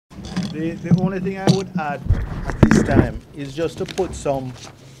The only thing I would add at this time is just to put some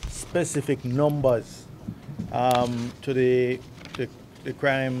specific numbers to the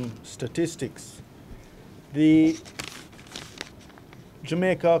crime statistics. The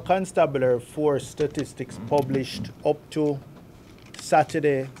Jamaica Constabulary Force statistics published up to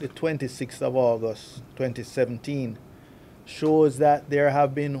Saturday, the 26th of August, 2017, shows that there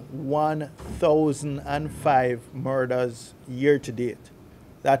have been 1,005 murders year to date.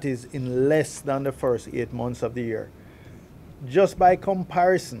 That is in less than the first 8 months of the year. Just by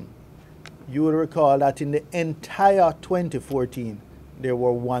comparison, you will recall that in the entire 2014, there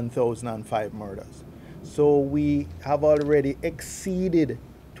were 1,005 murders. So we have already exceeded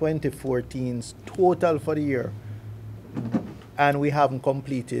 2014's total for the year, and we haven't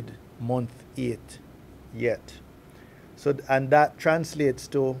completed month 8 yet. So, and that translates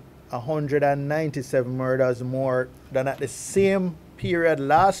to 197 murders more than at the same period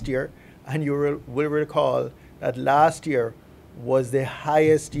last year. And you will recall that last year was the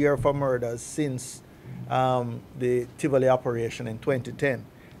highest year for murders since the Tivoli operation in 2010.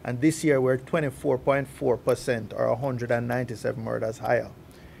 And this year we're 24.4%, or 197 murders higher.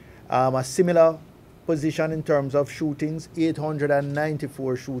 A similar position in terms of shootings,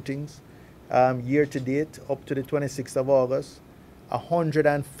 894 shootings year to date up to the 26th of August,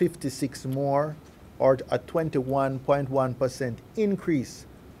 156 more, or a 21.1% increase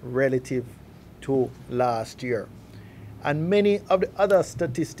relative to last year. And many of the other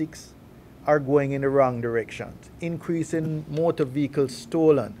statistics are going in the wrong direction. Increase in motor vehicles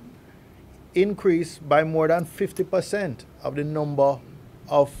stolen, increase by more than 50% of the number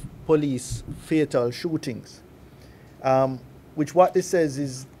of police fatal shootings. Which what this says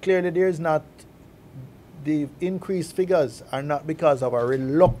is clearly there is not, the increased figures are not because of a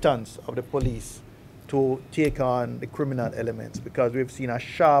reluctance of the police to take on the criminal elements, because we've seen a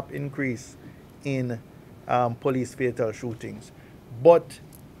sharp increase in police fatal shootings. But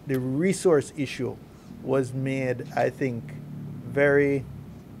the resource issue was made, I think, very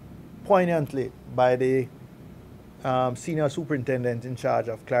poignantly by the senior superintendent in charge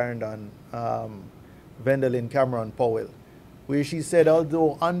of Clarendon, Vendolyn Cameron Powell, where she said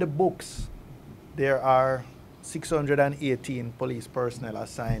although on the books there are 618 police personnel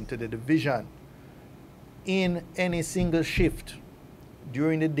assigned to the division, in any single shift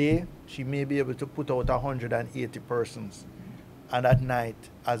during the day she may be able to put out 180 persons, and at night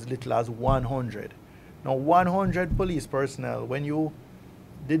as little as 100. Now 100 police personnel, when you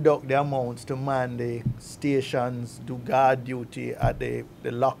deduct the amounts to man the stations, do guard duty at the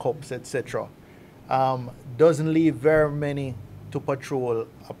lockups, etc., doesn't leave very many to patrol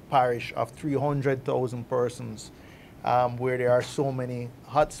a parish of 300,000 persons, where there are so many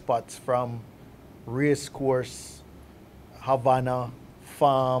hotspots from Racecourse, Havana,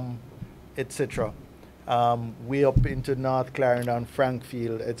 Farm, etc., way up into North Clarendon,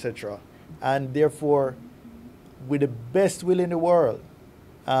 Frankfield, etc. And therefore, with the best will in the world,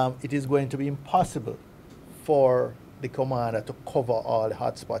 it is going to be impossible for the commander to cover all the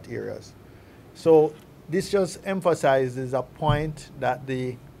hotspot areas. So this just emphasizes a point that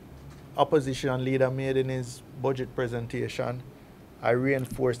the opposition leader made in his budget presentation. I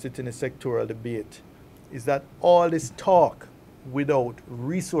reinforced it in the sectoral debate, is that all this talk without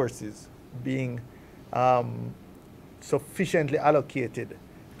resources being sufficiently allocated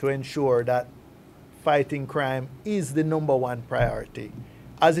to ensure that fighting crime is the #1 priority,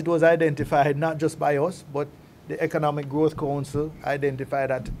 as it was identified not just by us, but the Economic Growth Council identified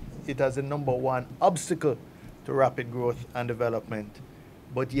that it as the #1 obstacle to rapid growth and development.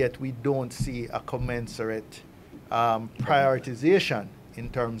 But yet we don't see a commensurate prioritization in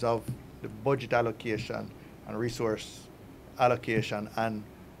terms of the budget allocation and resource allocation and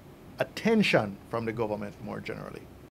attention from the government more generally.